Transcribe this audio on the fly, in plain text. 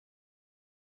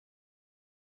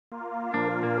See,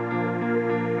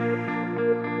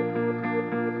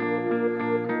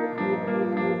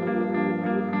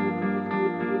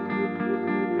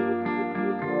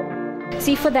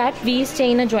 for that we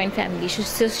stay in a joint family.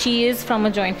 So she is from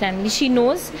a joint family. She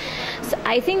knows. So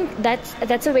I think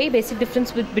that's a very basic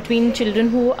difference between children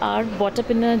who are brought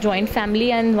up in a joint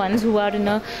family and ones who are in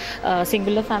a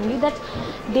singular family. That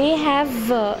they have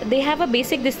a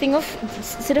basic this thing of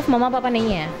sirf mama papa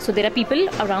nahi hai. So there are people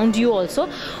around you also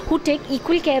who take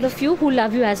equal care of you, who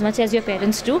love you as much as your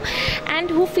parents do, and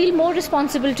who feel more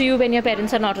responsible to you when your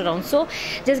parents are not around. So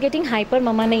just getting hyper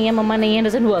mama nahi hai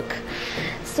doesn't work.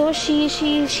 So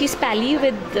she's pally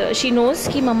with, she knows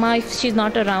ki mama, if she's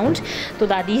not around, so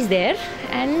dadi is there,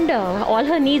 and all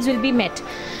her needs will be met.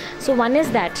 So one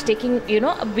is that, taking,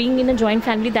 being in a joint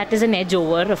family, that is an edge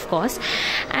over, of course.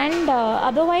 And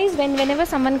otherwise, whenever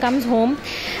someone comes home,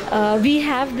 we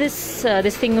have this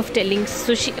thing of telling.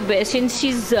 So since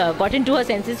she's got into her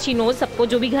senses, she knows sabko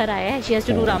jo bhi ghar aaya hai, she has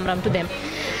to do ram ram to them.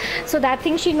 So that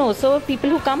thing she knows. So people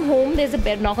who come home, there's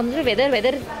a knock on the door,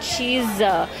 whether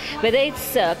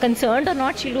it's concerned or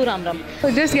not, she'll do ram ram.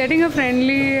 So just getting a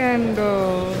friendly and.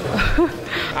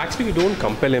 Actually, we don't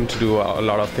compel him to do a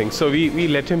lot of things. So we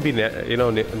let him be,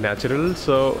 natural.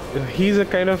 So he's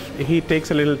he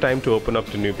takes a little time to open up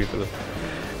to new people.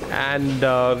 And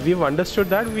we've understood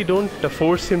that we don't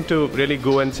force him to really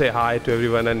go and say hi to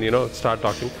everyone and start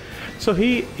talking. So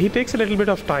he takes a little bit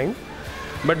of time.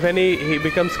 But when he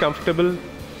becomes comfortable,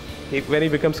 he's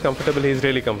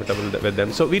really comfortable with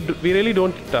them. So we really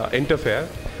don't interfere.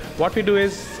 What we do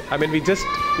is, we just,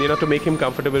 to make him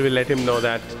comfortable, we let him know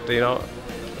that,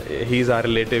 he's our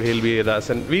relative, he'll be with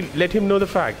us. And we let him know the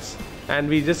facts. And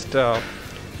we just,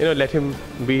 let him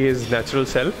be his natural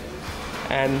self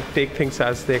and take things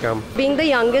as they come. Being the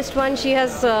youngest one, she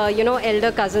has,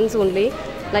 elder cousins only,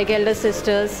 like elder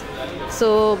sisters.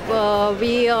 So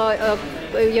we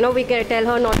can tell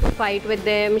her not to fight with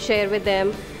them, share with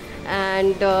them,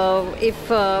 and if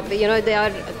they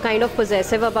are kind of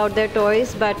possessive about their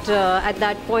toys, but at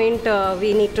that point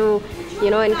we need to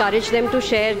encourage them to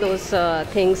share those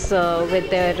things with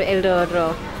their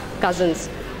elder cousins.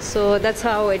 So that's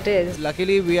how it is.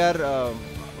 Luckily we are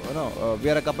we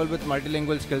are a couple with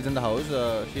multilingual skills in the house.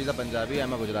 She's a Punjabi,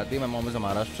 I'm a Gujarati, my mom is a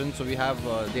Maharashtrian, so we have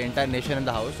the entire nation in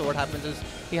the house. So what happens is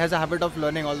he has a habit of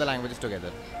learning all the languages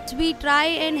together. We try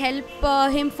and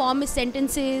help him form his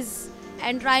sentences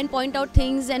and try and point out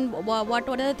things and what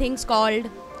are the things called,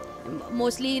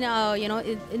 mostly in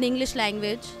in English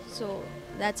language. So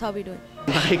that's how we do it.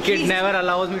 My kid never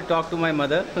allows me to talk to my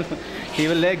mother. He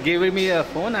will give me a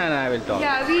phone and I will talk.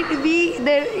 Yeah,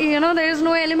 there is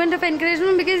no element of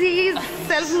encouragement because he is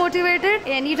self-motivated.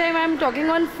 Anytime I'm talking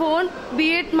on phone,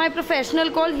 be it my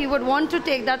professional call, he would want to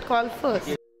take that call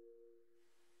first.